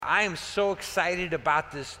I am so excited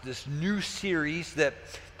about this new series that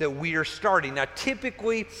we are starting. Now,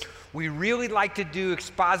 typically, we really like to do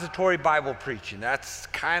expository Bible preaching. That's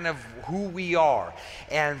kind of who we are.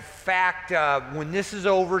 And in fact, when this is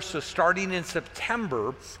over, so starting in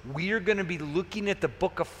September, we are going to be looking at the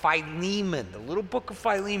book of Philemon, the little book of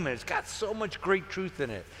Philemon. It's got so much great truth in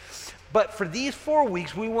it. But for these 4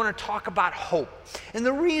 weeks, we want to talk about hope. And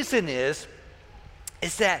the reason is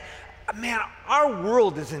that, man, our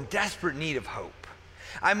world is in desperate need of hope.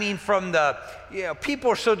 I mean, from the,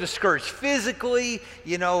 people are so discouraged physically,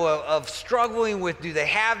 of struggling with, do they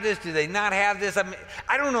have this, do they not have this? I mean,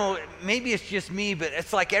 I don't know, maybe it's just me, but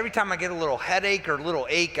it's like every time I get a little headache or a little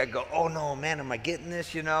ache, I go, oh no, man, am I getting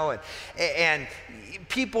this, And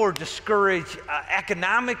people are discouraged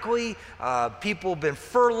economically. People have been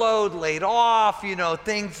furloughed, laid off,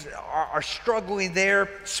 things are struggling there.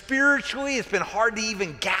 Spiritually, it's been hard to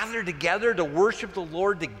even gather together to worship the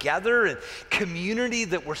Lord together and community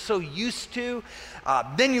that we're so used to.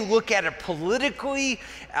 Then you look at it politically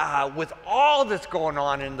with all that's going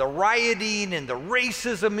on and the rioting and the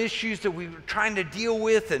racism issues that we're trying to deal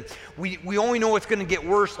with, and we only know it's going to get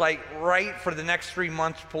worse, right, for the next 3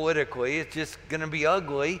 months politically. It's just going to be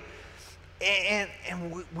ugly, and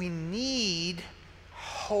we need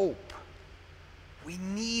hope. We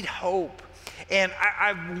need hope. And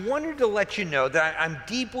I wanted to let you know that I'm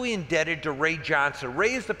deeply indebted to Ray Johnson.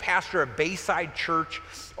 Ray is the pastor of Bayside Church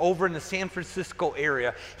over in the San Francisco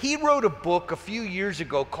area. He wrote a book a few years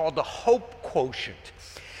ago called The Hope Quotient.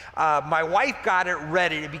 My wife got it,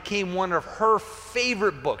 read it. It became one of her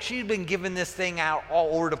favorite books. She's been giving this thing out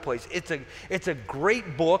all over the place. It's a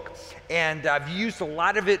great book, and I've used a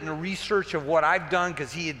lot of it in the research of what I've done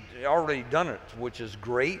because he had already done it, which is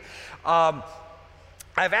great.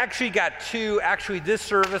 I've actually got this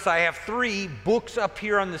service, I have 3 books up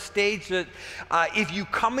here on the stage that if you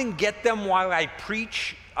come and get them while I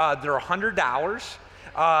preach, they're $100.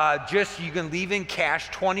 You can leave in cash,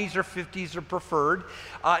 20s or 50s are preferred.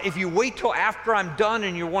 If you wait till after I'm done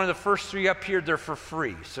and you're one of the first 3 up here, they're for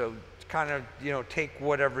free. So kind of, take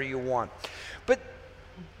whatever you want. But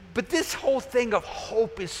this whole thing of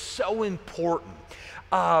hope is so important.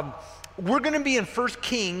 We're going to be in 1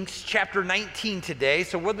 Kings chapter 19 today,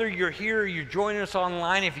 so whether you're here or you're joining us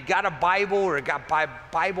online, if you got a Bible or got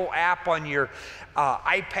Bible app on your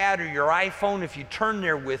iPad or your iPhone, if you turn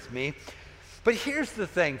there with me. But here's the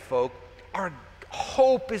thing, folks, our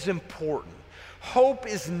hope is important. Hope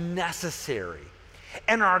is necessary.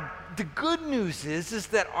 And the good news is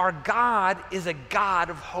that our God is a God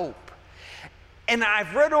of hope. And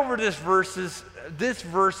I've read over this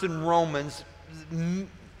verse in Romans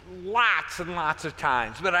lots and lots of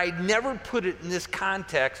times, but I never put it in this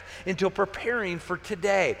context until preparing for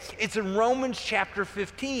today. It's in Romans chapter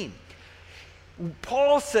 15.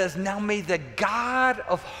 Paul says, now may the God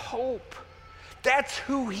of hope, that's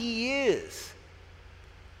who he is.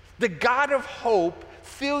 The God of hope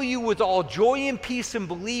fill you with all joy and peace in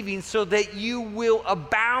believing so that you will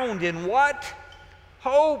abound in what?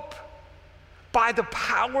 Hope. By the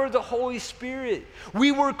power of the Holy Spirit.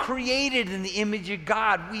 We were created in the image of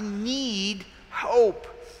God. We need hope.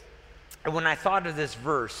 And when I thought of this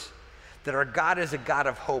verse, that our God is a God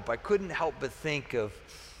of hope, I couldn't help but think of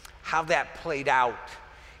how that played out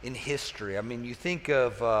in history. I mean, you think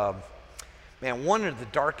of, one of the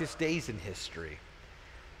darkest days in history.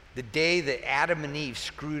 The day that Adam and Eve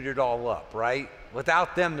screwed it all up, right?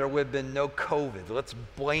 Without them, there would have been no COVID. Let's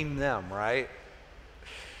blame them, right?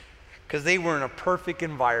 Because they were in a perfect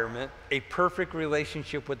environment, a perfect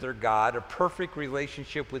relationship with their God, a perfect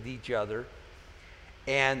relationship with each other,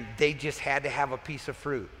 and they just had to have a piece of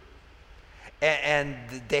fruit. And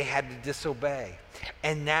they had to disobey.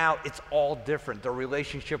 And now it's all different. Their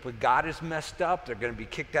relationship with God is messed up. They're going to be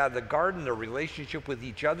kicked out of the garden. Their relationship with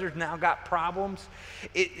each other's now got problems.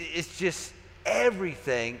 It's just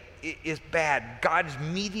everything is bad. God is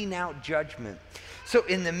meting out judgment. So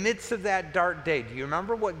in the midst of that dark day, do you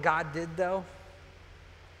remember what God did though?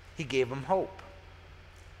 He gave them hope.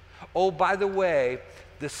 Oh, by the way,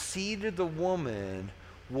 the seed of the woman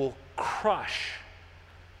will crush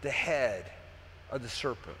the head of the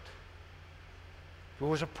serpent. There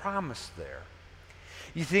was a promise there.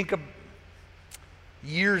 You think of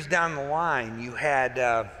years down the line, you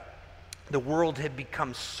had the world had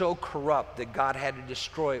become so corrupt that God had to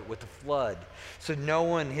destroy it with a flood. So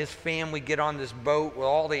Noah and his family get on this boat with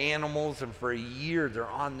all the animals, and for a year they're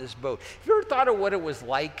on this boat. Have you ever thought of what it was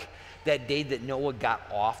like that day that Noah got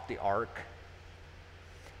off the ark?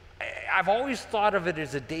 I've always thought of it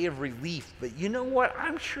as a day of relief, but you know what?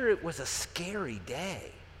 I'm sure it was a scary day.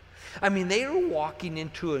 I mean, they were walking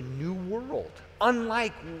into a new world,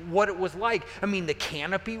 unlike what it was like. I mean, the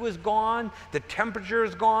canopy was gone, the temperature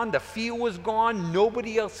is gone, the feel was gone,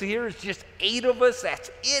 nobody else here. It's just 8 of us,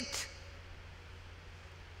 that's it.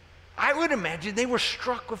 I would imagine they were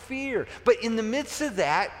struck with fear. But in the midst of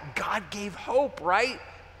that, God gave hope, right?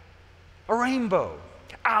 A rainbow.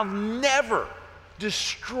 I'll never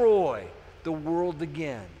destroy the world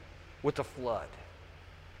again with a flood.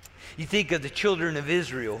 You think of the children of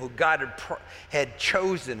Israel who God had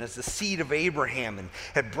chosen as the seed of Abraham and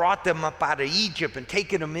had brought them up out of Egypt and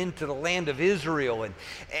taken them into the land of Israel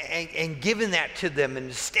and given that to them and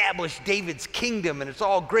established David's kingdom, and it's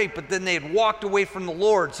all great, but then they had walked away from the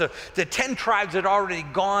Lord. So the 10 tribes had already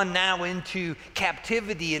gone now into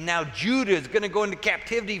captivity, and now Judah is going to go into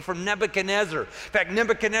captivity from Nebuchadnezzar. In fact,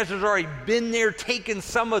 Nebuchadnezzar's already been there, taken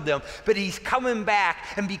some of them, but he's coming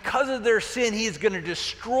back, and because of their sin, he is going to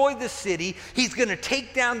destroy the city. He's going to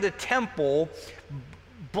take down the temple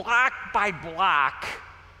block by block.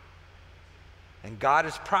 And God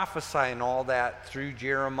is prophesying all that through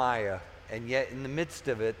Jeremiah. And yet in the midst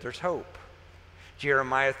of it, there's hope.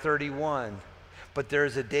 Jeremiah 31. But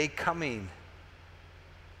there's a day coming,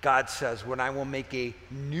 God says, when I will make a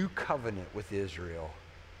new covenant with Israel.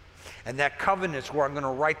 And that covenant is where I'm going to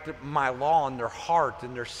write my law on their heart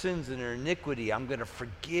and their sins and their iniquity. I'm going to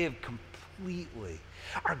forgive completely.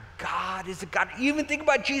 Our God is a God. You even think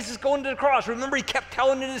about Jesus going to the cross. Remember, he kept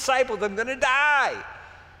telling the disciples, I'm going to die.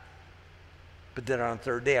 But then on the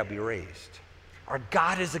 3rd day, I'll be raised. Our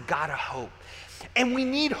God is a God of hope. And we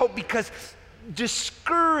need hope because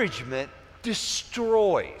discouragement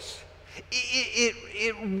destroys.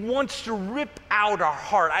 It wants to rip out our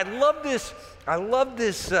heart. I love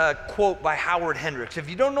this quote by Howard Hendricks. If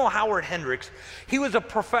you don't know Howard Hendricks, he was a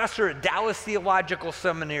professor at Dallas Theological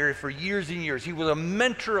Seminary for years and years. He was a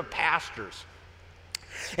mentor of pastors.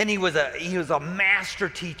 And he was a master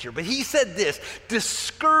teacher. But he said this: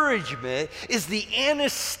 discouragement is the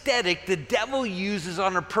anesthetic the devil uses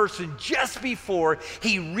on a person just before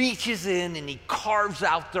he reaches in and he carves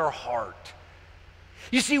out their heart.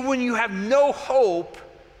 You see, when you have no hope,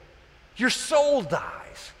 your soul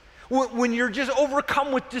dies. When you're just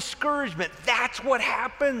overcome with discouragement, that's what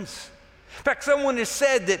happens. In fact, someone has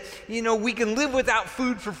said that, we can live without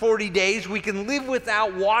food for 40 days. We can live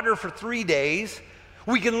without water for 3 days.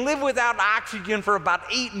 We can live without oxygen for about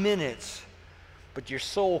 8 minutes. But your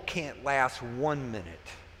soul can't last 1 minute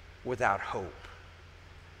without hope.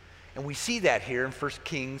 And we see that here in 1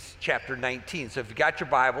 Kings chapter 19. So if you got your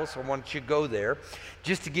Bibles, I want you to go there.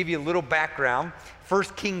 Just to give you a little background, 1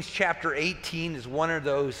 Kings chapter 18 is one of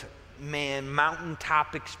those,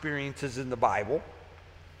 mountaintop experiences in the Bible.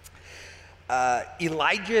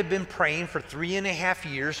 Elijah had been praying for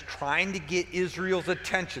 3.5 years, trying to get Israel's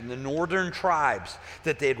attention, the northern tribes,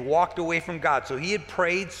 that they had walked away from God. So he had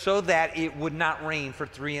prayed so that it would not rain for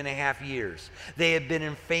 3.5 years. They had been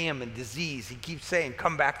in famine, disease. He keeps saying,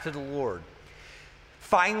 come back to the Lord.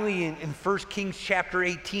 Finally, in 1 Kings chapter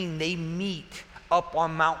 18, they meet up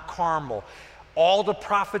on Mount Carmel. All the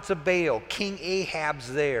prophets of Baal, King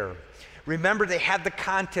Ahab's there. Remember, they had the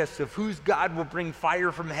contest of whose God will bring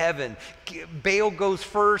fire from heaven. Baal goes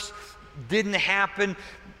first, didn't happen.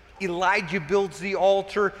 Elijah builds the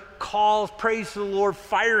altar, calls, prays to the Lord.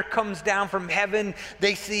 Fire comes down from heaven.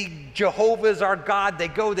 They see Jehovah is our God. They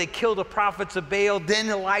go, they kill the prophets of Baal. Then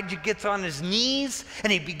Elijah gets on his knees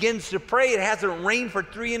and he begins to pray. It hasn't rained for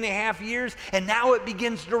 3.5 years, and now it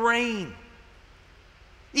begins to rain.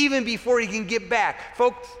 Even before he can get back.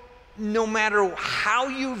 Folks, no matter how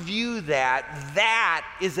you view that, that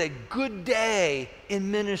is a good day in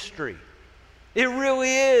ministry. It really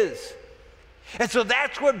is. And so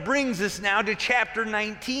that's what brings us now to chapter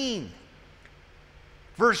 19.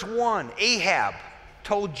 Verse 1, Ahab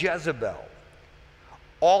told Jezebel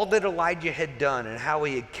all that Elijah had done and how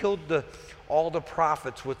he had killed all the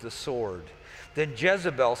prophets with the sword. Then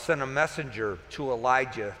Jezebel sent a messenger to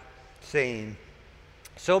Elijah saying,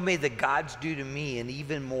 so may the gods do to me, and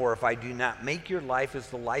even more, if I do not make your life as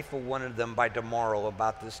the life of one of them by tomorrow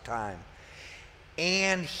about this time.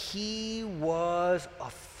 And he was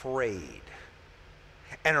afraid,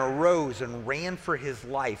 and arose and ran for his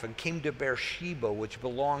life, and came to Beersheba, which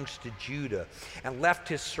belongs to Judah, and left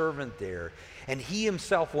his servant there. And he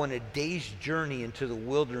himself went a day's journey into the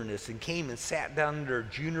wilderness, and came and sat down under a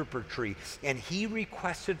juniper tree, and he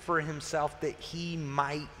requested for himself that he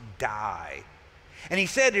might die. And he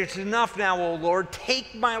said, "It's enough now, O Lord,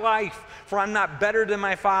 take my life, for I'm not better than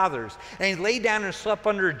my fathers." And he lay down and slept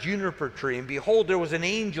under a juniper tree. And behold, there was an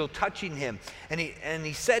angel touching him. And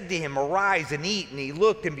he said to him, "Arise and eat." And he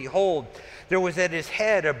looked, and behold, there was at his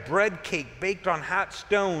head a bread cake baked on hot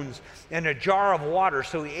stones and a jar of water.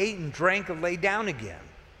 So he ate and drank and lay down again.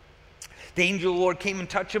 The angel of the Lord came and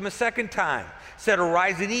touched him a second time, said,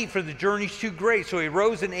 "Arise and eat, for the journey's too great." So he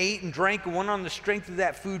rose and ate and drank and went on the strength of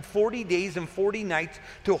that food 40 days and 40 nights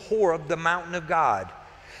to Horeb, the mountain of God.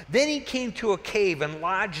 Then he came to a cave and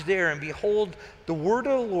lodged there, and behold, the word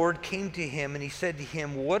of the Lord came to him, and he said to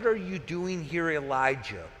him, "What are you doing here,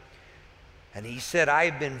 Elijah?" And he said, "I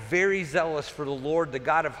have been very zealous for the Lord, the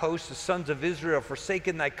God of hosts. The sons of Israel have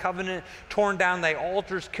forsaken thy covenant, torn down thy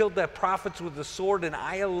altars, killed thy prophets with the sword, and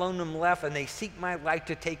I alone am left, and they seek my life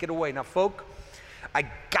to take it away." Now, folk, I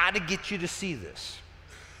got to get you to see this.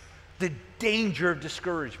 The danger of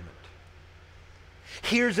discouragement.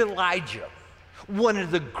 Here's Elijah, one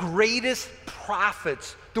of the greatest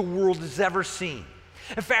prophets the world has ever seen.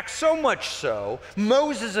 In fact, so much so,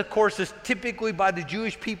 Moses, of course, is typically by the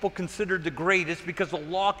Jewish people considered the greatest because the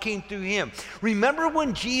law came through him. Remember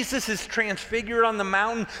when Jesus is transfigured on the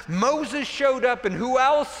mountain? Moses showed up, and who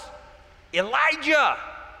else? Elijah.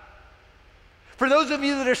 For those of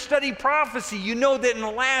you that have studied prophecy, you know that in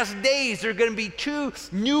the last days there are going to be two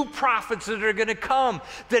new prophets that are going to come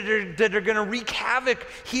that are going to wreak havoc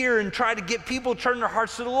here and try to get people to turn their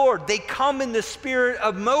hearts to the Lord. They come in the spirit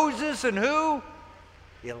of Moses and who?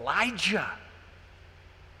 Elijah.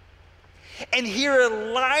 And here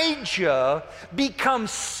Elijah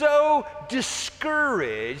becomes so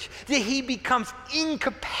discouraged that he becomes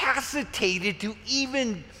incapacitated to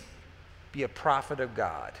even be a prophet of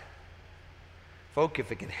God. Folk,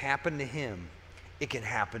 if it can happen to him, it can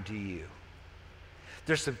happen to you.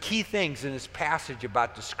 There's some key things in this passage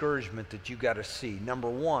about discouragement that you got to see. Number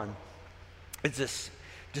one is this: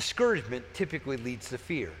 discouragement typically leads to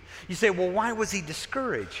fear. You say, well, why was he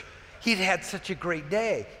discouraged? He'd had such a great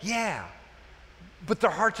day. Yeah, but their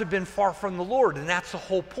hearts have been far from the Lord, and that's the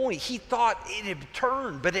whole point. He thought it had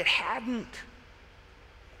turned, but it hadn't.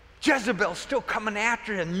 Jezebel's still coming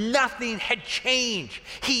after him. Nothing had changed.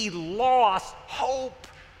 He lost hope.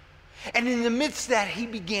 And in the midst of that, he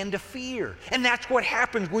began to fear. And that's what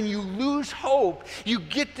happens when you lose hope. You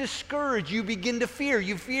get discouraged. You begin to fear.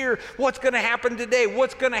 You fear what's going to happen today,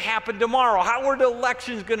 what's going to happen tomorrow, how are the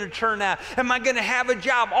elections going to turn out, am I going to have a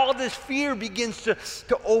job? All this fear begins to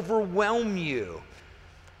overwhelm you.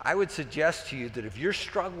 I would suggest to you that if you're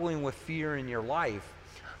struggling with fear in your life,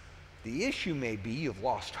 the issue may be you've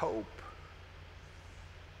lost hope.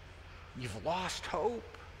 You've lost hope.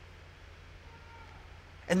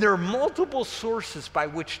 And there are multiple sources by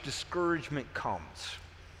which discouragement comes.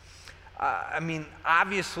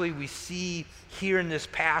 Obviously we see here in this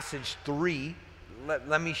passage three.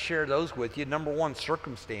 Let me share those with you. Number one,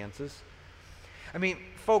 circumstances.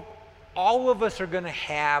 Folk, all of us are going to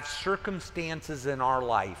have circumstances in our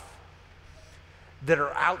life that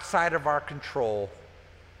are outside of our control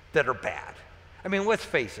that are bad. Let's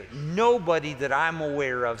face it, nobody that I'm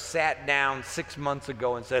aware of sat down 6 months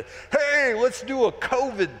ago and said, hey, let's do a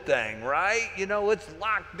COVID thing, right? Let's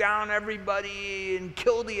lock down everybody and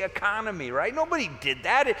kill the economy, right? Nobody did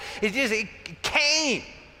that. It came,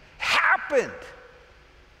 happened.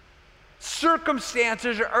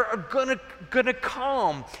 Circumstances are gonna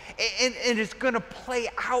come, and it's gonna play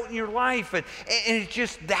out in your life, and it's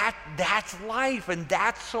just that's life, and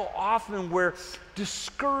that's so often where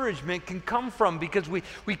discouragement can come from, because we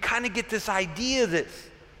kind of get this idea that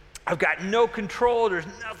I've got no control, there's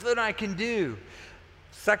nothing I can do.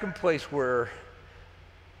 Second place where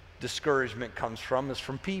discouragement comes from is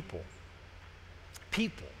from people.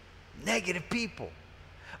 People, negative people.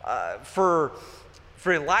 For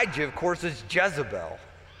Elijah, of course, it's Jezebel.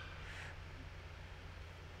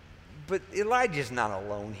 But Elijah's not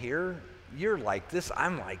alone here. You're like this,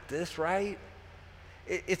 I'm like this, right?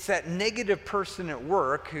 It's that negative person at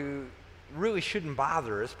work who really shouldn't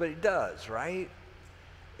bother us, but it does, right?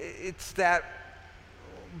 It's that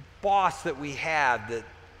boss that we have that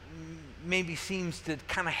maybe seems to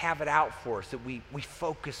kind of have it out for us, that we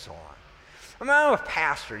focus on. I'm a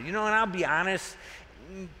pastor, and I'll be honest,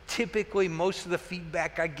 typically most of the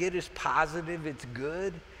feedback I get is positive, it's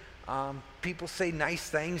good. People say nice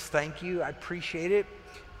things, thank you, I appreciate it.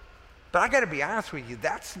 But I got to be honest with you,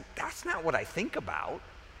 that's not what I think about.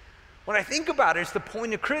 What I think about is the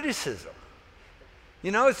point of criticism.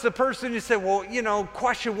 It's the person who said, well,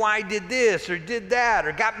 question why I did this or did that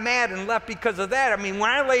or got mad and left because of that. When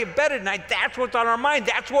I lay in bed at night, that's what's on our mind.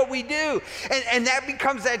 That's what we do. And that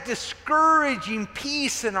becomes that discouraging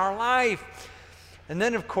piece in our life. And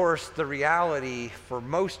then, of course, the reality for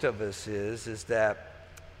most of us is that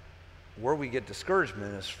where we get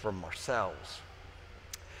discouragement is from ourselves.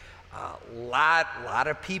 A lot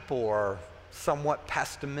of people are somewhat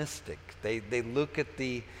pessimistic. They look at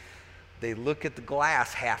the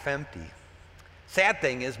glass half empty. Sad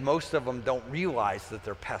thing is, most of them don't realize that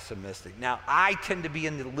they're pessimistic. Now, I tend to be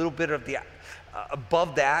in a little bit of the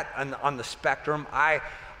above that on the spectrum. I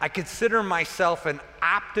consider myself an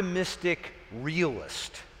optimistic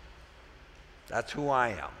realist. That's who I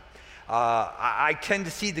am. I tend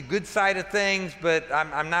to see the good side of things, but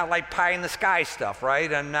I'm not like pie in the sky stuff,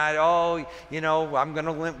 right? I'm not, I'm going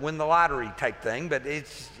to win the lottery type thing, but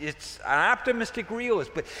it's an optimistic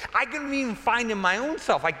realist. But I can even find in my own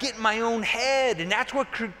self, I get in my own head, and that's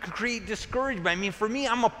what could create discouragement. I mean, for me,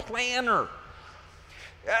 I'm a planner.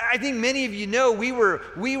 I think many of you know we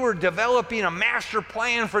were developing a master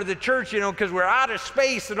plan for the church, because we're out of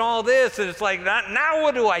space and all this, and it's like, now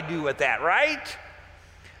what do I do with that, right?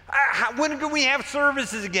 When can we have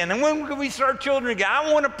services again? And when can we start children again?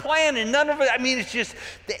 I want to plan, and none of it. I mean, it's just,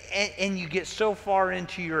 and you get so far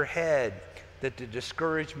into your head that the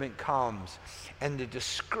discouragement comes, and the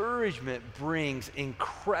discouragement brings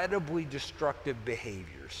incredibly destructive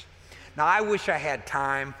behaviors. Now, I wish I had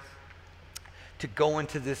time to go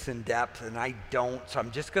into this in depth, and I don't, so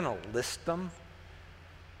I'm just going to list them.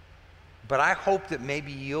 But I hope that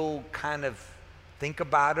maybe you'll kind of think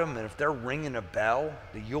about them, and if they're ringing a bell,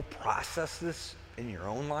 that you'll process this in your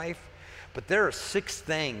own life. But there are 6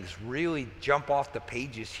 things really jump off the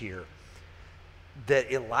pages here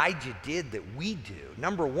that Elijah did that we do.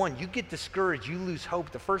 Number 1, you get discouraged, you lose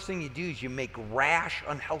hope. The first thing you do is you make rash,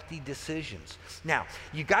 unhealthy decisions. Now,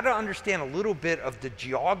 you got to understand a little bit of the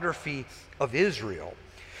geography of Israel,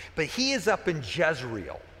 but he is up in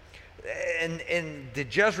Jezreel. And the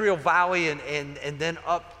Jezreel Valley and then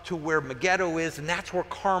up to where Megiddo is, and that's where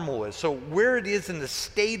Carmel is. So where it is in the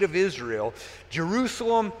state of Israel,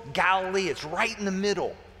 Jerusalem, Galilee, it's right in the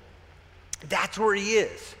middle. That's where he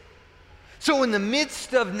is. So in the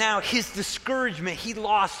midst of now his discouragement, he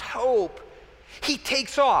lost hope. He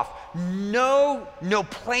takes off. No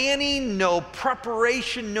planning, no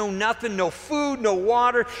preparation, no nothing, no food, no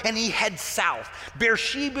water, and he heads south.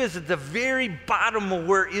 Beersheba is at the very bottom of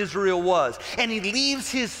where Israel was, and he leaves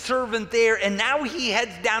his servant there, and now he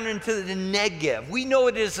heads down into the Negev. We know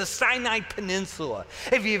it as the Sinai Peninsula.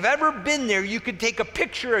 If you've ever been there, you could take a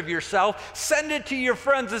picture of yourself, send it to your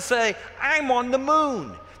friends, and say, I'm on the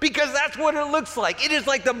moon. Because that's what it looks like. It is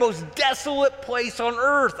like the most desolate place on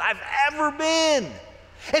earth I've ever been.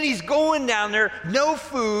 And he's going down there, no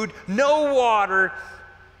food, no water.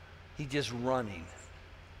 He's just running.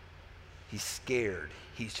 He's scared.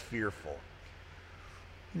 He's fearful.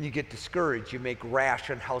 When you get discouraged, you make rash,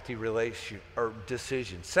 unhealthy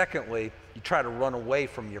decisions. Secondly, you try to run away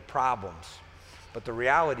from your problems. But the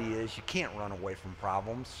reality is you can't run away from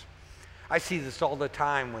problems. I see this all the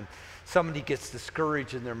time when somebody gets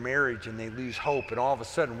discouraged in their marriage and they lose hope, and all of a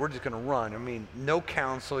sudden we're just going to run. I mean, no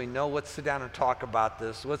counseling, no let's sit down and talk about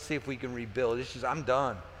this. Let's see if we can rebuild. It's just, I'm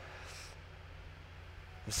done.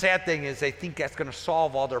 The sad thing is they think that's going to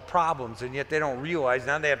solve all their problems, and yet they don't realize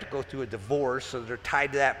now they have to go through a divorce, so they're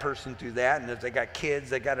tied to that person through that, and if they got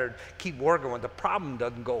kids, they got to keep working with. The problem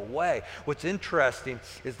doesn't go away. What's interesting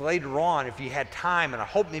is later on, if you had time, and I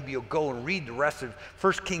hope maybe you'll go and read the rest of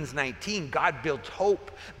 1 Kings 19, God builds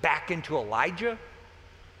hope back into Elijah,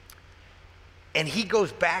 and he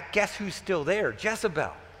goes back. Guess who's still there?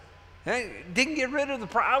 Jezebel. Didn't get rid of the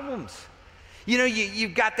problems. You know,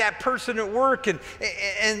 you've got that person at work and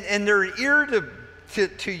they're irritable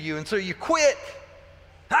to you, and so you quit.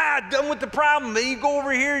 Done with the problem. Then you go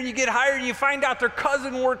over here and you get hired and you find out their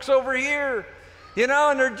cousin works over here,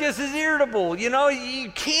 and they're just as irritable.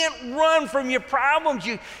 You can't run from your problems.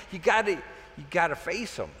 You gotta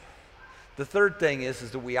face them. The third thing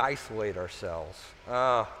is that we isolate ourselves.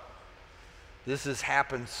 This has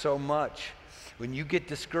happened so much. When you get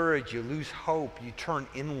discouraged, you lose hope, you turn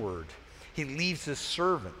inward. He leaves his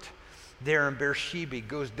servant there in Beersheba. He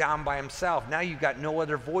goes down by himself. Now you've got no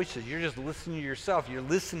other voices. You're just listening to yourself. You're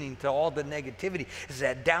listening to all the negativity. It's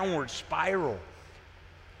that downward spiral.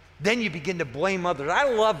 Then you begin to blame others. I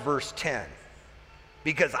love verse 10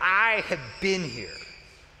 because I have been here.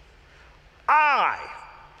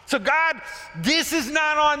 So God, this is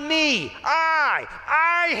not on me.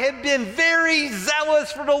 I have been very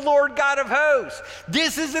zealous for the Lord God of hosts.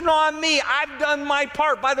 This isn't on me. I've done my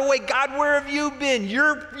part. By the way, God, where have you been?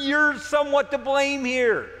 You're somewhat to blame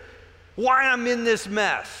here. Why I'm in this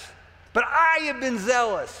mess. But I have been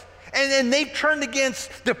zealous. And then they've turned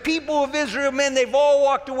against the people of Israel. Man, they've all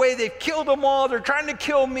walked away. They've killed them all. They're trying to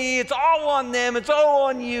kill me. It's all on them. It's all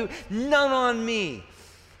on you. None on me.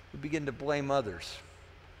 We begin to blame others.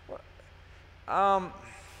 What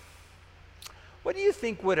do you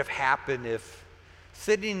think would have happened if,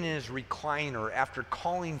 sitting in his recliner, after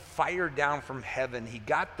calling fire down from heaven, he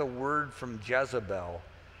got the word from Jezebel?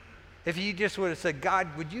 If you just would have said, God,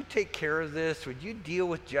 would you take care of this? Would you deal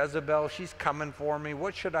with Jezebel? She's coming for me.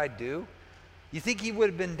 What should I do? You think he would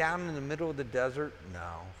have been down in the middle of the desert?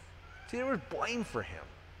 No. See, there was blame for him.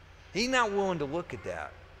 He's not willing to look at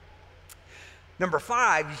that. Number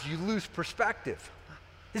 5 is you lose perspective.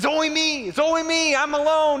 It's only me. It's only me. I'm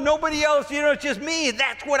alone. Nobody else. It's just me.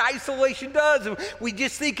 That's what isolation does. We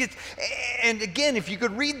just think it's, and again, if you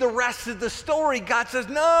could read the rest of the story, God says,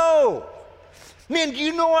 no. Man, do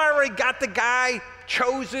you know I already got the guy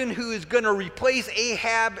chosen who is going to replace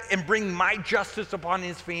Ahab and bring my justice upon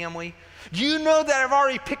his family? Do you know that I've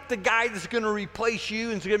already picked the guy that's going to replace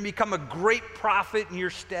you and is going to become a great prophet in your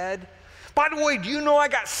stead? By the way, do you know I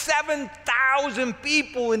got 7,000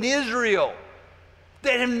 people in Israel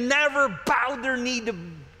that have never bowed their knee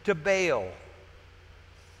to Baal?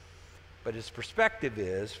 But his perspective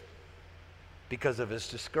is, because of his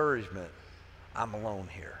discouragement, I'm alone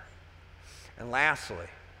here. And lastly,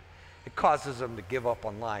 it causes him to give up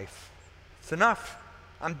on life. It's enough.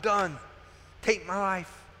 I'm done. Take my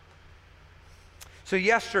life. So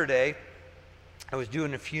yesterday, I was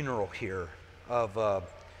doing a funeral here of an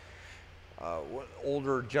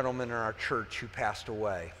older gentleman in our church who passed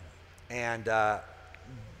away. And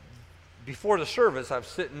before the service, I was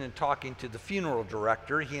sitting and talking to the funeral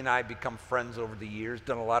director. He and I become friends over the years,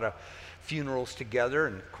 done a lot of funerals together,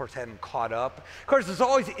 and of course hadn't caught up. Of course, it's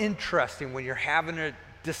always interesting when you're having a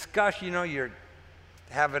discussion, you're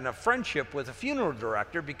having a friendship with a funeral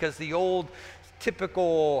director, because the old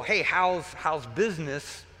typical, hey, how's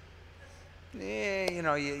business? So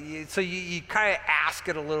you kind of ask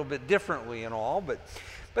it a little bit differently and all, but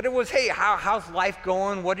it was, hey, how's life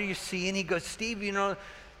going? What are you seeing? He goes, Steve,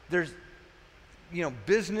 there's,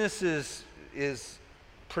 business is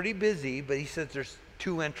pretty busy, but he says there's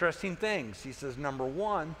 2 interesting things. He says, number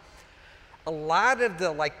 1, a lot of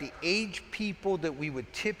the aged people that we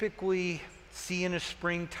would typically see in the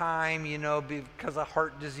springtime, because of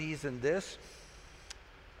heart disease and this,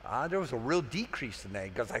 there was a real decrease in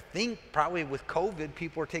that, because I think probably with COVID,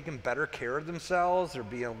 people are taking better care of themselves. They're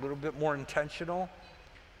being a little bit more intentional.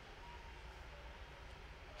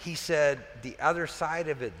 He said, the other side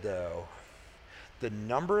of it, though, the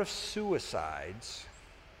number of suicides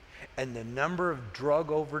and the number of drug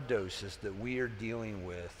overdoses that we are dealing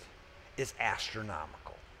with is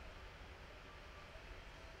astronomical.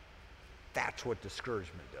 That's what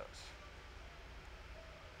discouragement does.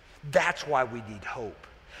 That's why we need hope.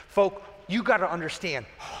 Folk, you got to understand,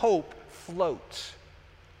 hope floats.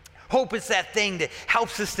 Hope is that thing that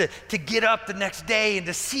helps us to get up the next day and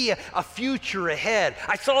to see a future ahead.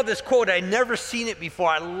 I saw this quote. I'd never seen it before.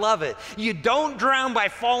 I love it. You don't drown by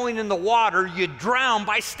falling in the water. You drown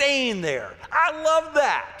by staying there. I love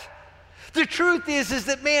that. The truth is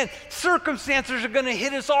that, man, circumstances are going to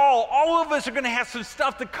hit us all. All of us are going to have some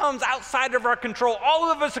stuff that comes outside of our control. All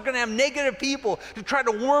of us are going to have negative people to try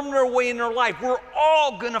to worm their way in our life. We're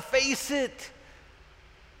all going to face it.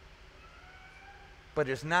 But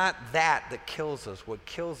it's not that kills us. What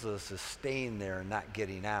kills us is staying there and not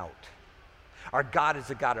getting out. Our God is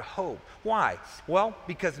a God of hope. Why? Well,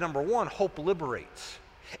 because number 1, hope liberates.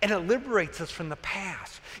 And it liberates us from the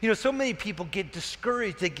past. So many people get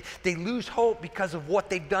discouraged. They lose hope because of what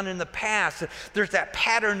they've done in the past. There's that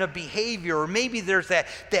pattern of behavior, or maybe there's that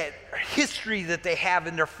history that they have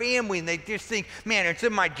in their family, and they just think, man, it's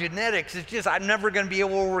in my genetics. It's just, I'm never going to be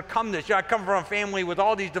able to overcome this. I come from a family with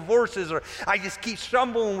all these divorces, or I just keep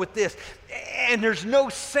stumbling with this. And there's no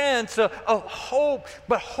sense of hope,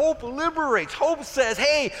 but hope liberates. Hope says,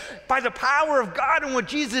 hey, by the power of God and what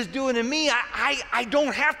Jesus is doing in me, I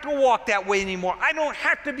don't have to walk that way anymore. I don't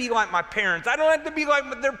have to be like my parents. I don't have to be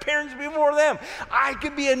like their parents before them. I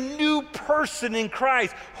can be a new person in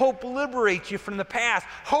Christ. Hope liberates you from the past.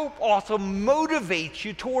 Hope also motivates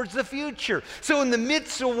you towards the future. So in the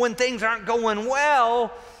midst of when things aren't going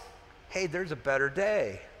well, hey, there's a better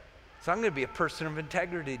day. So I'm going to be a person of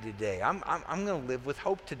integrity today. I'm going to live with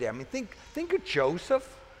hope today. I mean, think of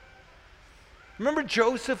Joseph. Remember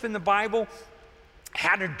Joseph in the Bible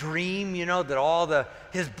had a dream, that all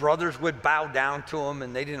his brothers would bow down to him,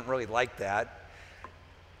 and they didn't really like that.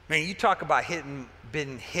 Man, you talk about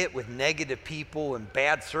being hit with negative people and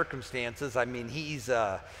bad circumstances. I mean, he's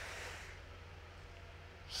got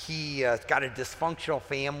a dysfunctional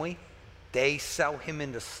family. They sell him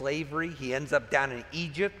into slavery. He ends up down in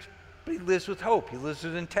Egypt, but he lives with hope. He lives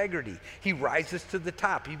with integrity. He rises to the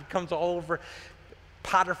top. He becomes all over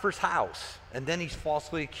Potiphar's house, and then he's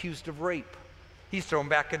falsely accused of rape. He's thrown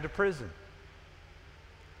back into prison.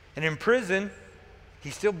 And in prison, he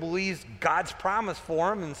still believes God's promise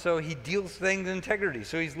for him, and so he deals things in integrity.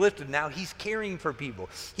 So he's lifted. Now he's caring for people.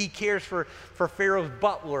 He cares for Pharaoh's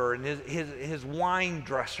butler and his wine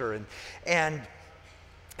dresser, and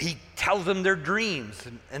he tells them their dreams,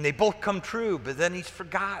 and they both come true, but then he's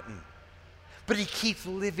forgotten. But he keeps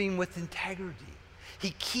living with integrity.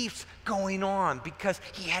 He keeps going on because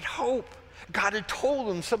he had hope. God had told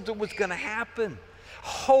him something was going to happen.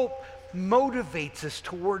 Hope motivates us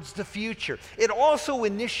towards the future. It also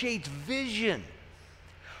initiates vision.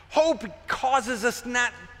 Hope causes us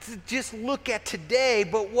not to just look at today,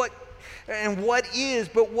 but what is,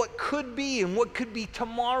 but what could be and what could be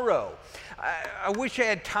tomorrow. I wish I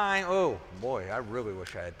had time. Oh boy, I really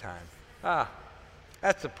wish I had time.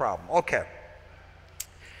 That's the problem. Okay.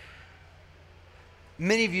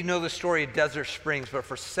 Many of you know the story of Desert Springs, but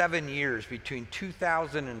for 7 years, between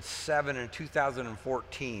 2007 and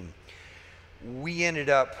 2014,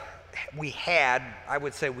 I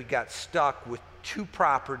would say we got stuck with 2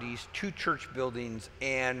 properties, 2 church buildings,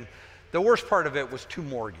 and the worst part of it was 2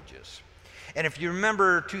 mortgages. And if you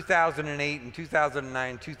remember 2008 and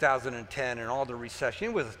 2009, 2010, and all the recession,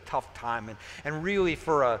 it was a tough time. And really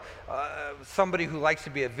for somebody who likes to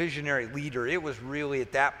be a visionary leader, it was really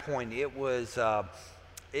at that point,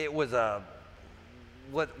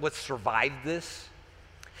 what survived this.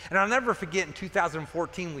 And I'll never forget in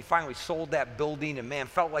 2014, we finally sold that building, and man,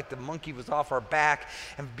 felt like the monkey was off our back,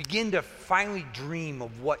 and began to finally dream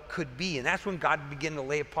of what could be. And that's when God began to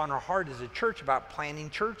lay upon our heart as a church about planting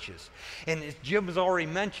churches. And as Jim has already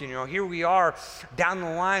mentioned, here we are down the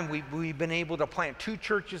line, we've been able to plant 2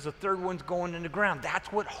 churches, the 3rd one's going in the ground.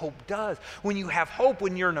 That's what hope does. When you have hope,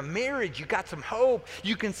 when you're in a marriage, you got some hope.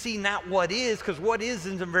 You can see not what is, because what is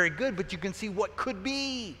isn't very good, but you can see what could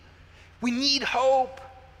be. We need hope.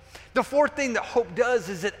 The 4th thing that hope does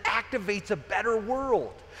is it activates a better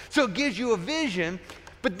world. So it gives you a vision,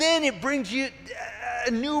 but then it brings you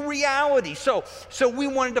a new reality. So we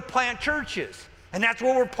wanted to plant churches. And that's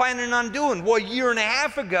what we're planning on doing. Well, a year and a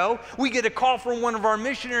half ago, we get a call from one of our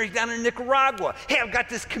missionaries down in Nicaragua. Hey, I've got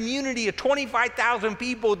this community of 25,000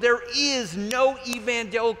 people. There is no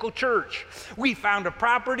evangelical church. We found a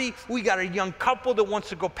property. We got a young couple that wants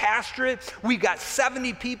to go pastor it. We got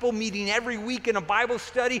 70 people meeting every week in a Bible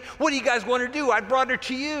study. What do you guys want to do? I brought it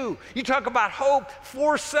to you. You talk about hope.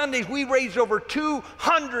 4 Sundays, we raised over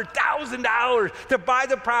 $200,000 to buy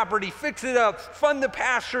the property, fix it up, fund the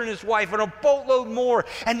pastor and his wife, and a boatload more.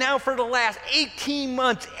 And now for the last 18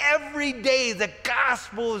 months, every day the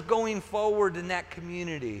gospel is going forward in that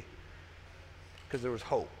community because there was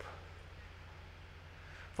hope.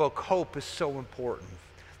 Folks, hope is so important.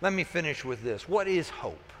 Let me finish with this. What is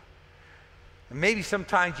hope? And maybe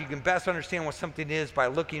sometimes you can best understand what something is by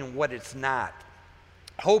looking at what it's not.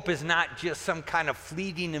 Hope is not just some kind of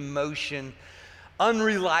fleeting emotion,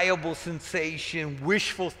 unreliable sensation,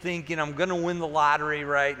 wishful thinking, I'm going to win the lottery,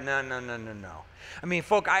 right? No. I mean,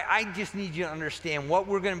 folks, I just need you to understand what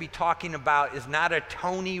we're going to be talking about is not a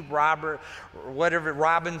Tony Robbins,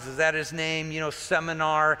 is that his name,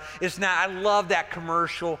 seminar. It's not, I love that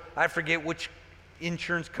commercial. I forget which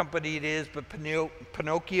insurance company it is, but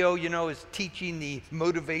Pinocchio, is teaching the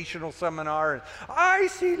motivational seminar. And I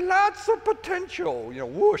see lots of potential,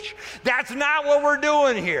 whoosh. That's not what we're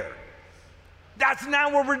doing here. That's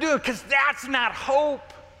not what we're doing, because that's not hope.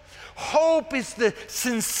 Hope is the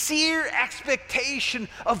sincere expectation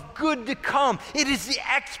of good to come. It is the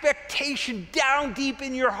expectation down deep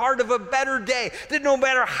in your heart of a better day, that no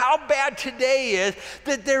matter how bad today is,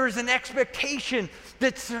 that there is an expectation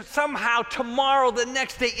that somehow tomorrow, the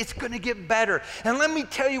next day, it's going to get better. And let me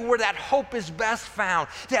tell you where that hope is best found.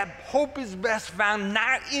 That hope is best found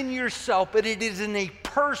not in yourself, but it is in a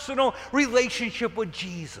personal relationship with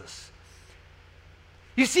Jesus.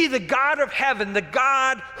 You see, the God of heaven, the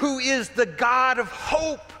God who is the God of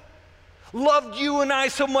hope, loved you and I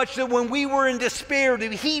so much that when we were in despair,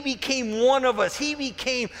 that he became one of us. He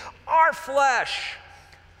became our flesh,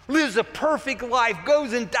 lives a perfect life,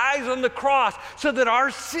 goes and dies on the cross so that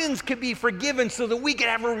our sins could be forgiven, so that we could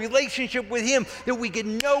have a relationship with him, that we could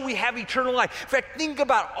know we have eternal life. In fact, think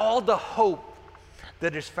about all the hope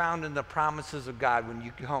that is found in the promises of God when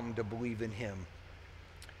you come to believe in him.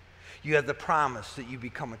 You have the promise that you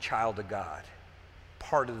become a child of God,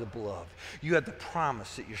 part of the beloved. You have the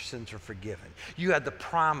promise that your sins are forgiven. You have the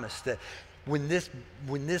promise that when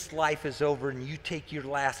this life is over and you take your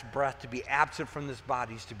last breath, to be absent from this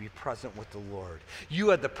body is to be present with the Lord. You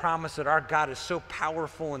have the promise that our God is so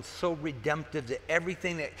powerful and so redemptive that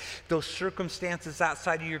everything that those circumstances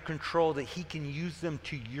outside of your control, that he can use them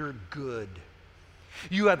to your good.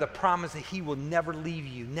 You have the promise that he will never leave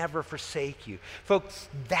you, never forsake you. Folks,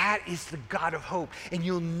 that is the God of hope. And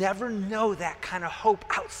you'll never know that kind of hope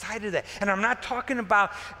outside of that. And I'm not talking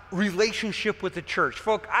about relationship with the church.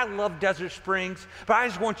 Folks, I love Desert Springs, but I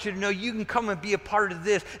just want you to know you can come and be a part of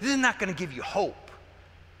this. This is not going to give you hope.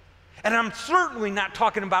 And I'm certainly not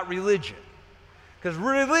talking about religion, because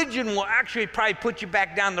religion will actually probably put you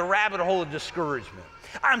back down the rabbit hole of discouragement.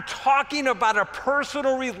 I'm talking about a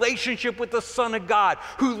personal relationship with the Son of God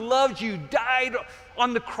who loves you, died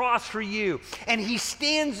on the cross for you. And he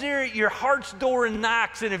stands there at your heart's door and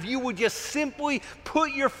knocks. And if you would just simply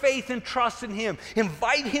put your faith and trust in him,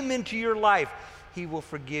 invite him into your life, he will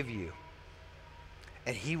forgive you.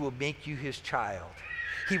 And he will make you his child.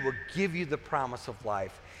 He will give you the promise of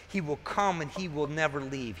life. He will come and he will never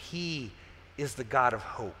leave. He is the God of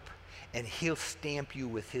hope. And he'll stamp you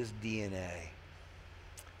with his DNA.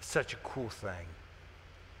 Such a cool thing.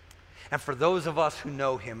 And for those of us who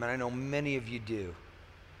know him, and I know many of you do,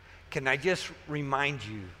 can I just remind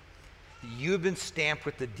you that you have been stamped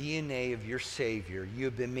with the DNA of your Savior. You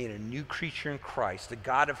have been made a new creature in Christ, the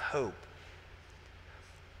God of hope.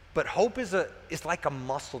 But hope is like a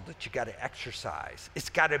muscle that you got to exercise. It's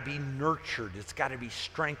got to be nurtured. It's got to be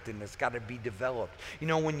strengthened. It's got to be developed. You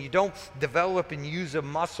know, when you don't develop and use a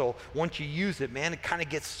muscle, once you use it, man, it kind of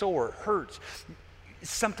gets sore. It hurts.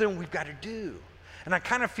 It's something we've got to do. And I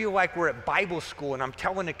kind of feel like we're at Bible school and I'm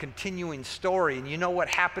telling a continuing story. And you know what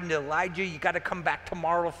happened to Elijah? You got to come back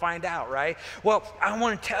tomorrow to find out, right? Well, I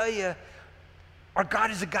want to tell you, our God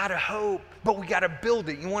is a God of hope, but we got to build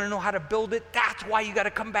it. You want to know how to build it? That's why you got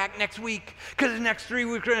to come back next week. Because the next 3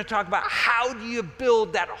 weeks we're going to talk about how do you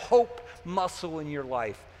build that hope muscle in your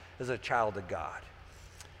life as a child of God.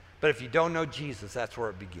 But if you don't know Jesus, that's where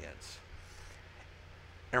it begins.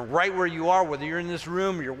 And right where you are, whether you're in this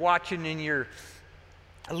room or you're watching in your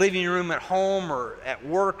living room at home or at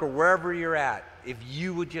work or wherever you're at, if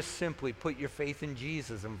you would just simply put your faith in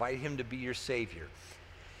Jesus, invite him to be your Savior,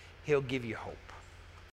 he'll give you hope.